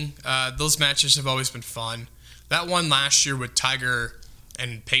entertaining. Those matches have always been fun. That one last year with Tiger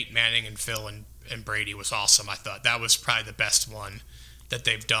and Peyton Manning and Phil and Brady was awesome, I thought. That was probably the best one that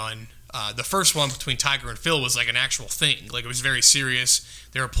they've done. The first one between Tiger and Phil was like an actual thing. Like it was very serious.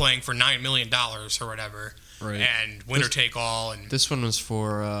 They were playing for $9 million or whatever. Right. And winner take all. And this one was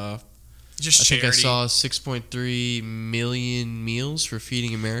for just charity. I think I saw 6.3 million meals for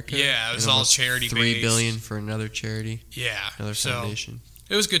Feeding America. Yeah, it was all charity based. $3 billion for another charity. Yeah. Another foundation.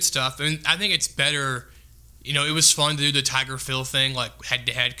 It was good stuff. I mean, I think it's better. You know, it was fun to do the Tiger Phil thing, like head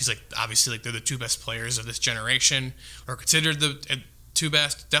to head, because like obviously like they're the two best players of this generation, or considered the two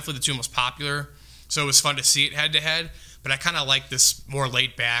best, definitely the two most popular. So it was fun to see it head to head. But I kind of like this more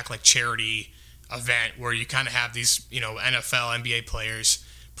laid back, like charity event where you kind of have these, you know, NFL, NBA players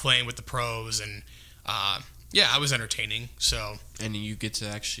playing with the pros, and I was entertaining. So and you get to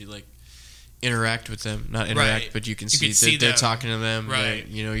actually like interact with them, not interact, right. but you can see they're talking to them. Right.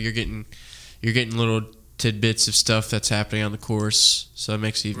 You know, you're getting little tidbits of stuff that's happening on the course, so it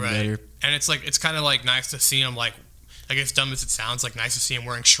makes it even better. And it's kind of like nice to see them like as dumb as it sounds, like nice to see them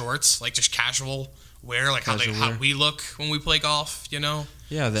wearing shorts, like just casual wear, like how we look when we play golf, you know?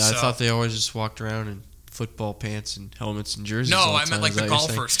 Yeah, I thought they always just walked around in football pants and helmets and jerseys. No, all the I meant time. like the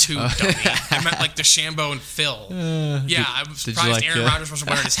golfers too, dummy. I meant like DeChambeau and Phil. I was surprised Aaron Rodgers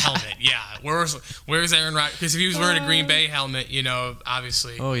wasn't wearing his helmet. Yeah, where's Aaron Rodgers? Because if he was wearing a Green Bay helmet, you know,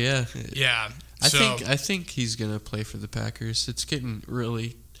 obviously. Oh yeah. Yeah. I think he's gonna play for the Packers. It's getting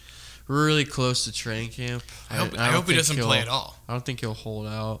really, really close to training camp. I hope he doesn't play at all. I don't think he'll hold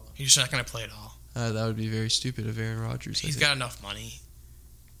out. He's not gonna play at all. That would be very stupid of Aaron Rodgers. He's got enough money.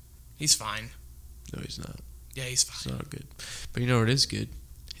 He's fine. No, he's not. Yeah, he's fine. It's not good. But you know what is good?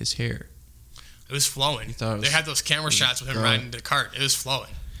 His hair. It was flowing. They had those camera shots with him riding the cart. It was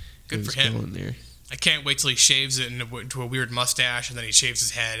flowing. Good for him. Going there. I can't wait till he shaves it into a weird mustache, and then he shaves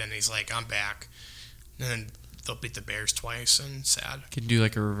his head, and he's like, I'm back. And then they'll beat the Bears twice, and sad. Can do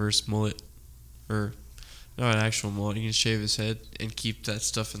like a reverse mullet. Or, not an actual mullet. You can shave his head and keep that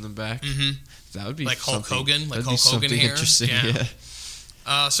stuff in the back. Mm-hmm. That would be like Hulk Hogan? Like Hulk Hogan hair? Interesting,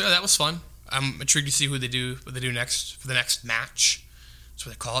 yeah. So that was fun. I'm intrigued to see what they do next for the next match. That's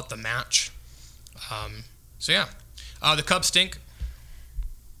what they call it, the match. The Cubs stink.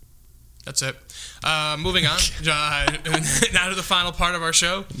 That's it. Moving on. Now to the final part of our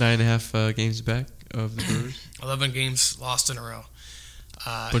show. 9.5 games back of the Brewers. 11 games lost in a row.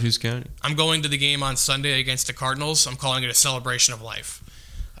 But who's counting? I'm going to the game on Sunday against the Cardinals. I'm calling it a celebration of life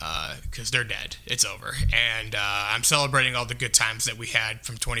because they're dead. It's over. And I'm celebrating all the good times that we had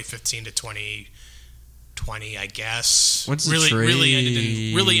from 2015 to 2020, I guess. When's the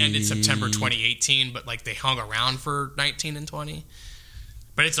trade? Really ended September 2018, but like they hung around for 19 and 20.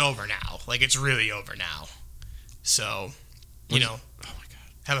 But it's over now. Like it's really over now. So, oh my God,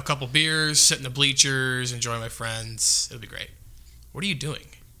 have a couple beers, sit in the bleachers, enjoy my friends. It'll be great. What are you doing?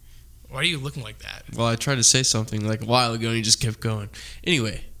 Why are you looking like that? Well, I tried to say something like a while ago and you just kept going.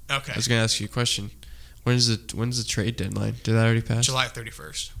 Anyway, okay. I was going to ask you a question. When's the trade deadline? Did that already pass? July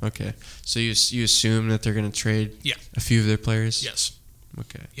 31st. Okay. So you assume that they're going to trade a few of their players? Yes.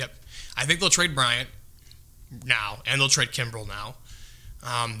 Okay. Yep. I think they'll trade Bryant now, and they'll trade Kimbrel now.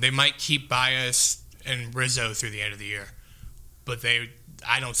 They might keep Baez and Rizzo through the end of the year, but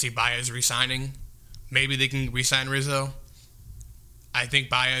I don't see Baez re-signing. Maybe they can re-sign Rizzo. I think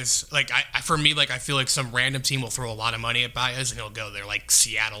Baez, I feel like some random team will throw a lot of money at Baez and he'll go there, like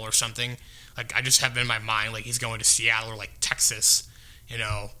Seattle or something. Like, I just have it in my mind, like, he's going to Seattle or, like, Texas,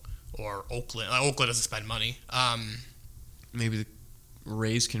 or Oakland. Oakland doesn't spend money. Maybe the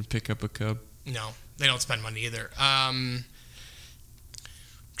Rays can pick up a Cub. No, they don't spend money either. I'm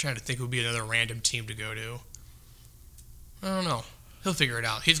trying to think who would be another random team to go to. I don't know. He'll figure it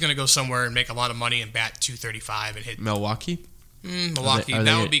out. He's going to go somewhere and make a lot of money and bat .235 and hit... Milwaukee? Milwaukee.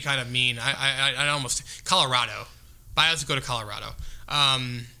 That would be kind of mean. I almost... Colorado. Baez would go to Colorado.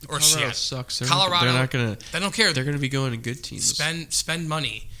 Or Seattle. Sucks. Colorado. They're not going to... They don't care. They're going to be going to good teams. Spend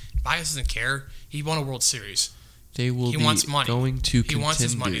money. Baez doesn't care. He won a World Series. He wants money. Going to contenders. He wants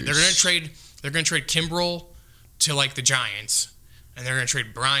his money. They're going to trade. They're going to trade Kimbrel to like the Giants, and they're going to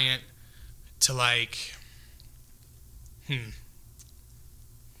trade Bryant to like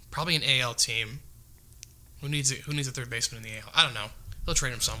Probably an AL team. Who needs a third baseman in the AL? I don't know. They'll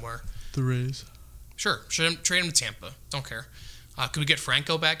trade him somewhere. The Rays. Sure. Trade him to Tampa. Don't care. Could we get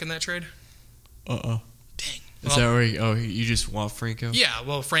Franco back in that trade? Uh-oh. Dang. Is that where you just want Franco? Yeah,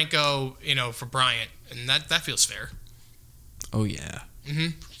 well, Franco, for Bryant, and that feels fair. Oh, yeah.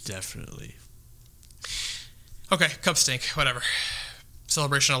 Mm-hmm. Definitely. Okay, Cubs stink. Whatever.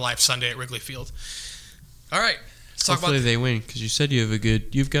 Celebration of life Sunday at Wrigley Field. All right. Let's talk Hopefully they win, because you said you've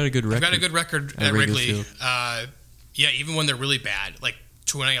got a good record. I've got a good record at Wrigley. Yeah, even when they're really bad, like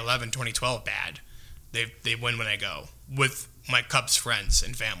 2011, 2012 bad, they win when I go with my Cubs friends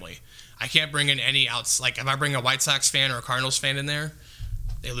and family. I can't bring in any outs. Like, if I bring a White Sox fan or a Cardinals fan in there,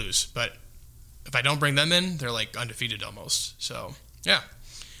 they lose. But if I don't bring them in, they're, like, undefeated almost. So, yeah.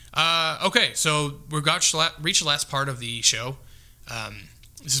 Okay, so we've reached the last part of the show.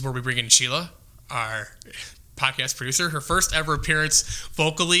 This is where we bring in Sheila, our podcast producer. Her first ever appearance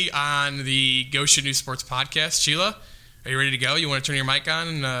vocally on the Goshen News Sports podcast. Sheila, are you ready to go? You want to turn your mic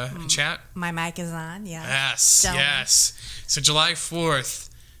on and chat? My mic is on, yeah. Yes. So July 4th,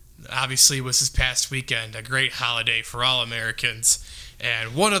 obviously, was this past weekend, a great holiday for all Americans.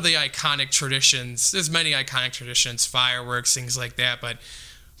 And one of the iconic traditions, there's many iconic traditions, fireworks, things like that, but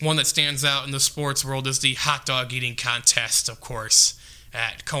one that stands out in the sports world is the hot dog eating contest, of course,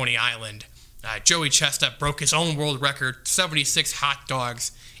 at Coney Island. Joey Chestnut broke his own world record, 76 hot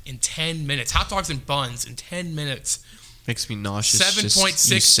dogs in 10 minutes. Hot dogs and buns in 10 minutes. Makes me nauseous.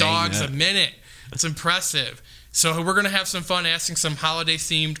 7.6 dogs a minute. That's impressive. So we're going to have some fun asking some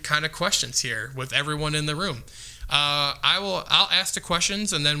holiday-themed kind of questions here with everyone in the room. I'll ask the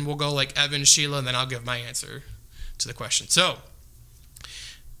questions, and then we'll go like Evan, Sheila, and then I'll give my answer to the question. So,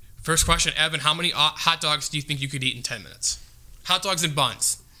 first question, Evan, how many hot dogs do you think you could eat in 10 minutes? Hot dogs and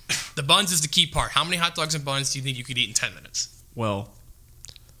buns. The buns is the key part. How many hot dogs and buns do you think you could eat in 10 minutes? Well,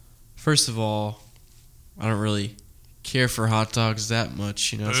 first of all, I don't really care for hot dogs that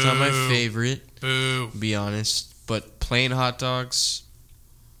much. It's not my favorite. Boo. To be honest. But plain hot dogs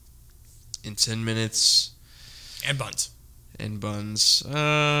in 10 minutes. And buns. And buns.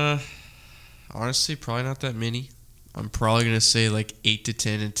 Honestly, probably not that many. I'm probably going to say like 8 to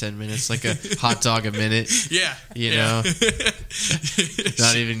 10 in 10 minutes, like a hot dog a minute. Yeah. You know?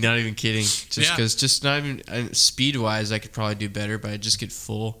 Not even kidding. Just not even speed wise, I could probably do better, but I'd just get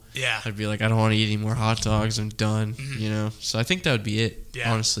full. Yeah. I'd be like, I don't want to eat any more hot dogs. I'm done. So I think that would be it.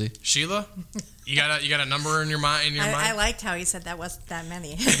 Yeah. Honestly. Sheila, you got a number in your mind? I liked how he said that wasn't that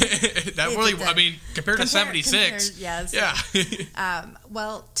many. That really, I mean, compared to 76. Yes. Yeah.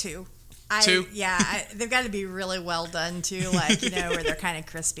 Well, 2. 2? Yeah, they've got to be really well done too, like where they're kind of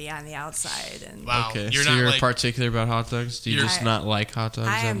crispy on the outside. And wow, okay, you're particular about hot dogs. Do you just not like hot dogs?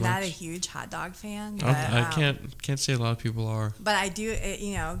 I am that much? not a huge hot dog fan. But, I can't say a lot of people are. But I do,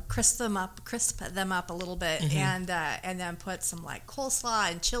 crisp them up a little bit, and then put some like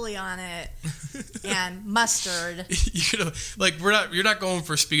coleslaw and chili on it, and mustard. You're not going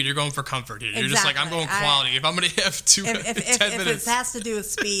for speed. You're going for comfort. You're just like, I'm going quality. If I'm going to have 10 minutes, if it has to do with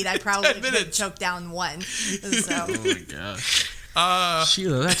speed, I probably could choke down one. So. Oh my gosh.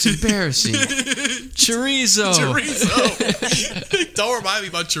 Sheila, that's embarrassing. Chorizo. Don't remind me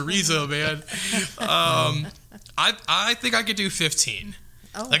about chorizo, man. I think I could do 15.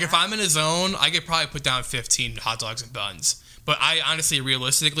 Oh, if I'm in a zone, I could probably put down 15 hot dogs and buns. But I honestly,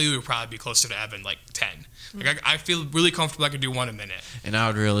 realistically, would probably be closer to Evan, like 10. I feel really comfortable I could do one a minute. And I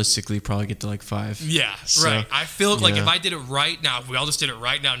would realistically probably get to like 5. Yeah, so, right. I feel like if I did it right now, if we all just did it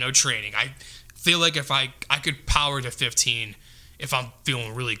right now, no training, I feel like if I could power to 15 if I'm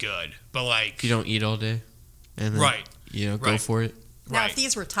feeling really good. But like... You don't eat all day? And then, go for it? Now, if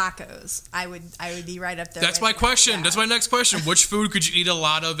these were tacos, I would be right up there. That's my question. Yeah. That's my next question. Which food could you eat a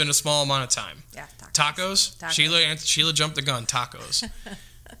lot of in a small amount of time? Yeah, tacos. Sheila jumped the gun. Tacos.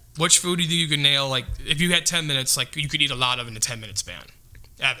 Which food do you think you could nail? Like, if you had 10 minutes, like you could eat a lot of in a 10-minute span.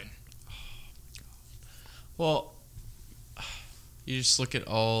 Evan. Well, you just look at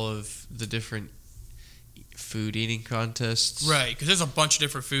all of the different food eating contests, right? Because there's a bunch of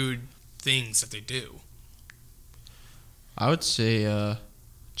different food things that they do. I would say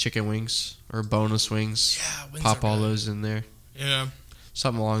chicken wings or boneless wings. Yeah, wings pop are all good. Those in there. Yeah,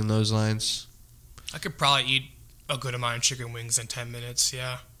 something along those lines. I could probably eat a good amount of chicken wings in 10 minutes.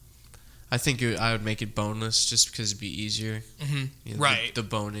 Yeah. I think I would make it boneless just because it'd be easier. Mm-hmm. Right. The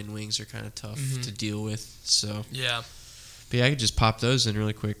bone-in wings are kind of tough to deal with. So yeah. But yeah, I could just pop those in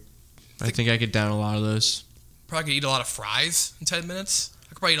really quick. I think I could down a lot of those. Probably could eat a lot of fries in 10 minutes. I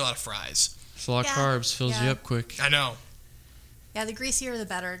could probably eat a lot of fries. It's a lot of carbs. Fills you up quick. I know. Yeah, the greasier the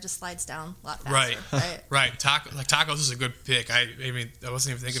better. It just slides down a lot faster. Right. Right. Right. Tacos is a good pick. I mean, I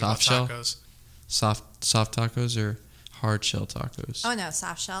wasn't even thinking Soft shell? about tacos. Soft tacos or hard shell tacos? Oh no,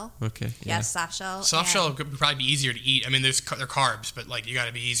 soft shell. Okay. Yes, soft shell. Soft and- shell could probably be easier to eat. I mean, they're carbs, but like you got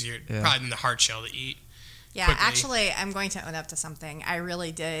to be easier probably than the hard shell to eat. Yeah, quickly. actually, I'm going to own up to something. I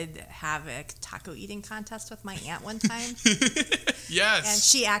really did have a taco eating contest with my aunt one time. Yes. And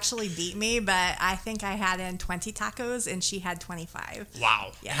she actually beat me, but I think I had in 20 tacos and she had 25.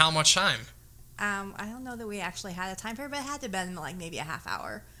 Wow. Yeah. How much time? I don't know that we actually had a time period, but it had to have been like maybe a half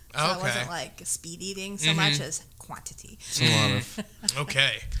hour. So Okay. it wasn't like speed eating so much as quantity. It's a lot of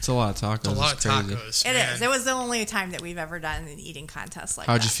Okay. it's a lot of tacos. It's a lot of It's crazy. tacos. It man. is. It was the only time that we've ever done an eating contest like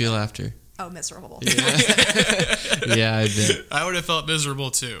How'd that. you feel after? Oh, miserable. Yeah, I bet. I would have felt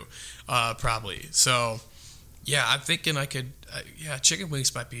miserable too, probably. So, yeah, I'm thinking I could. Chicken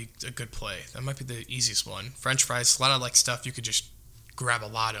wings might be a good play. That might be the easiest one. French fries, a lot of like stuff you could just grab a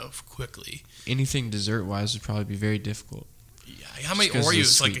lot of quickly. Anything dessert wise would probably be very difficult. Yeah, how many Just 'cause of the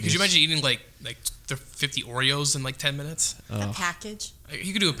Oreos? Like, could you sweetness. imagine eating like the 50 Oreos in like 10 minutes? A package.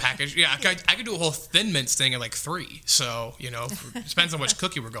 You could do a package. Yeah, I could do a whole Thin Mints thing in like 3. So, it depends on which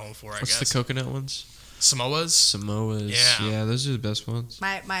cookie we're going for, I What's guess. the coconut ones? Samoas? Samoas. Yeah. Those are the best ones.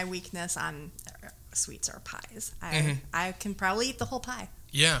 My weakness on sweets are pies. Mm-hmm. I can probably eat the whole pie.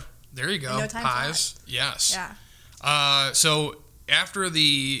 Yeah, there you go. No time Pies. Yes. Yeah. So after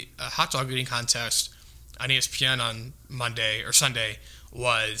the hot dog eating contest on ESPN on Monday or Sunday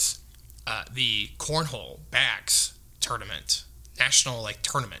was the cornhole bags tournament, national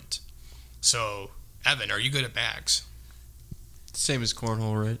tournament. So Evan, are you good at bags? Same as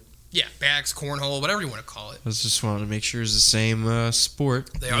cornhole, right? Yeah, bags, cornhole, whatever you want to call it. I just wanted to make sure it's the same sport.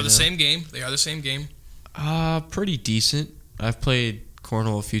 They are the same game. They are the same game. Pretty decent. I've played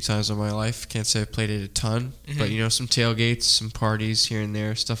cornhole a few times in my life. Can't say I've played it a ton, but some tailgates, some parties here and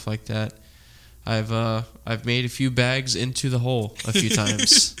there, stuff like that. I've made a few bags into the hole a few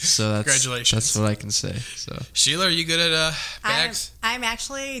times, so Congratulations. That's what I can say. So Sheila, are you good at bags? I'm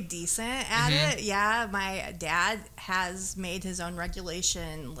actually decent at it. Yeah, my dad has made his own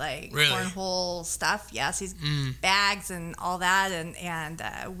regulation, like Really? cornhole stuff. Yes, he's bags and all that,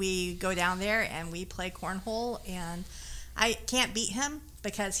 and we go down there and we play cornhole, and I can't beat him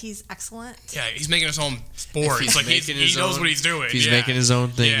because he's excellent. Yeah, he's making his own sport. If It's like he knows what he's doing. If he's Yeah. making his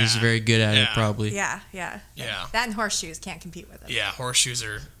own thing, he's Yeah. very good at it, Yeah. probably. Yeah. Yeah. That and horseshoes can't compete with him. Yeah, horseshoes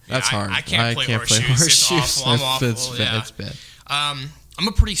are. That's hard. I can't play horseshoes. It's awful. I'm awful. That's bad. I'm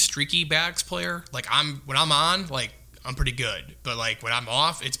a pretty streaky bags player. Like when I'm on, I'm pretty good. But when I'm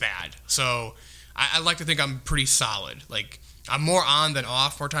off, it's bad. So I like to think I'm pretty solid. Like I'm more on than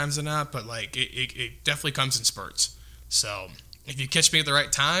off more times than not. But it definitely comes in spurts. So if you catch me at the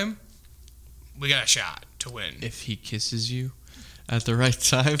right time, we got a shot to win. If he kisses you at the right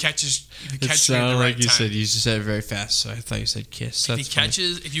time, If you it catch me at the sounded right like you time. said. You just said it very fast, so I thought you said kiss. If That's you funny. catch me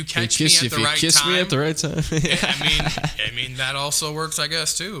at the right time. If you kiss me at the right time. Yeah, I mean that also works, I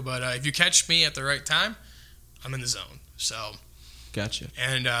guess, too. But if you catch me at the right time, I'm in the zone. So, Gotcha.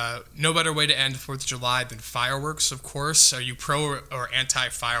 and no better way to end the 4th of July than fireworks, of course. Are you pro or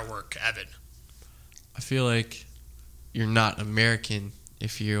anti-firework, Evan? I feel like you're not American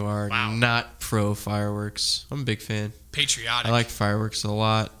if you are Wow. not pro fireworks. I'm a big fan. Patriotic. I like fireworks a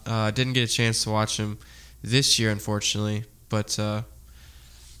lot. Didn't get a chance to watch them this year, unfortunately, but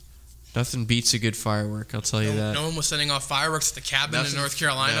nothing beats a good firework. I'll tell you that. No one was setting off fireworks at the cabin in North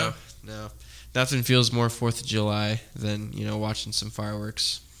Carolina. No. Nothing feels more 4th of July than, watching some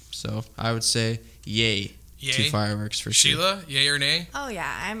fireworks. So I would say yay to Yay. fireworks for sure. Sheila, yay or nay? Oh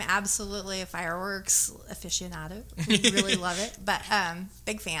yeah, I'm absolutely a fireworks aficionado. Really love it, but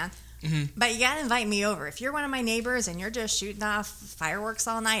big fan. But you gotta invite me over. If you're one of my neighbors and you're just shooting off fireworks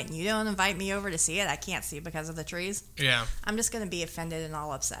all night and you don't invite me over to see it, I can't see because of the trees. Yeah, I'm just gonna be offended and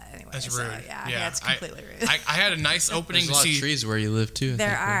all upset anyway. that's so, rude. yeah, it's completely rude. I had a nice opening There's a to lot see. of trees where you live too. I There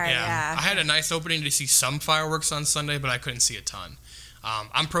think, right? are, yeah. I had a nice opening to see some fireworks on Sunday, but I couldn't see a ton.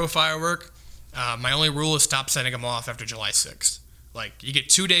 I'm pro firework. My only rule is stop setting them off after July 6th. You get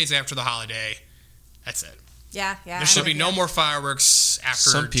 2 days after the holiday. That's it. Yeah. There should be no more fireworks after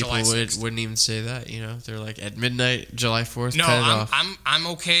Some people July 6th. wouldn't even say that. They're like at midnight, July 4th. No, cut it off. I'm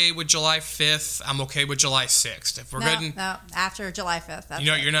okay with July 5th. I'm okay with July 6th. If we're good, No, after July 5th. That's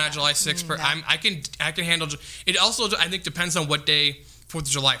you're not a July 6th. No. I can handle. It also I think depends on what day 4th of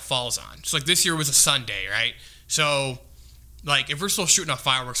July falls on. So this year was a Sunday, right? So if we're still shooting off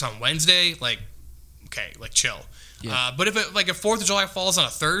fireworks on Wednesday, okay, chill. Yeah. But if 4th of July falls on a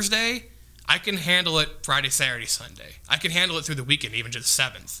Thursday, I can handle it Friday, Saturday, Sunday. I can handle it through the weekend, even to the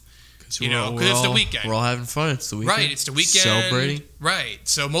 7th. So you know, because it's the weekend. We're all having fun. It's the weekend. Right, it's the weekend. Celebrating. Right.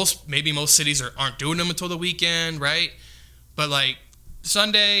 So most cities aren't doing them until the weekend, right? But like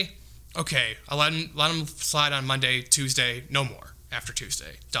Sunday, okay, I'll let them slide on Monday, Tuesday, no more after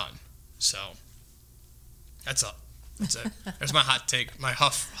Tuesday. Done. So that's up. That's it. There's my hot take, my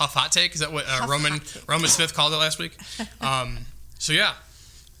huff hot take. Is that what Roman Smith called it last week? So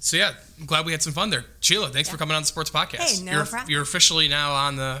yeah, I'm glad we had some fun there. Sheila, thanks for coming on the Sports Podcast. Hey, no problem. You're officially now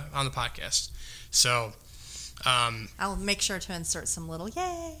on the podcast. So I'll make sure to insert some little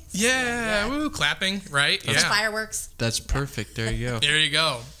yay. yeah, woo, clapping, right? There's fireworks. That's perfect. There you go. There you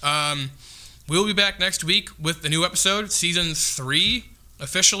go. We'll be back next week with the new episode, Season 3,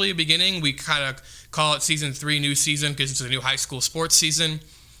 officially beginning. We kind of call it Season 3, new season, because it's a new high school sports season.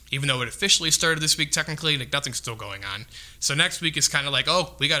 Even though it officially started this week, technically, like nothing's still going on. So next week is kind of like,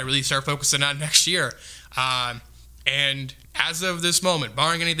 oh, we got to really start focusing on next year. And as of this moment,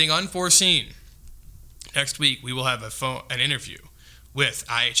 barring anything unforeseen, next week we will have an interview with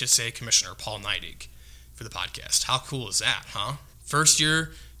IHSA Commissioner Paul Neidig for the podcast. How cool is that, huh? First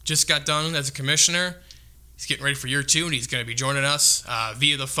year just got done as a commissioner. He's getting ready for year 2, and he's going to be joining us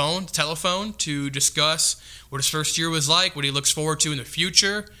via the telephone, to discuss what his first year was like, what he looks forward to in the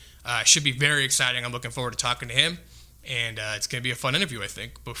future. Should be very exciting. I'm looking forward to talking to him, and it's going to be a fun interview, I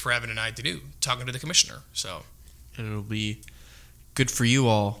think, both for Evan and I to do, talking to the commissioner. So, and it'll be good for you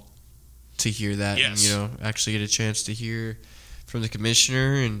all to hear that, yes. And actually get a chance to hear from the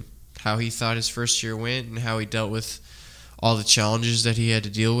commissioner and how he thought his first year went and how he dealt with all the challenges that he had to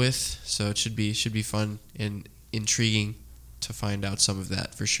deal with. So it should be fun and intriguing to find out some of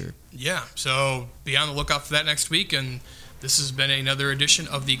that for sure. Yeah, so be on the lookout for that next week. And this has been another edition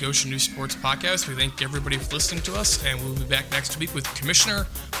of the Goshen News Sports Podcast. We thank everybody for listening to us, and we'll be back next week with Commissioner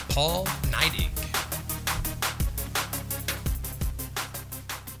Paul Neidig.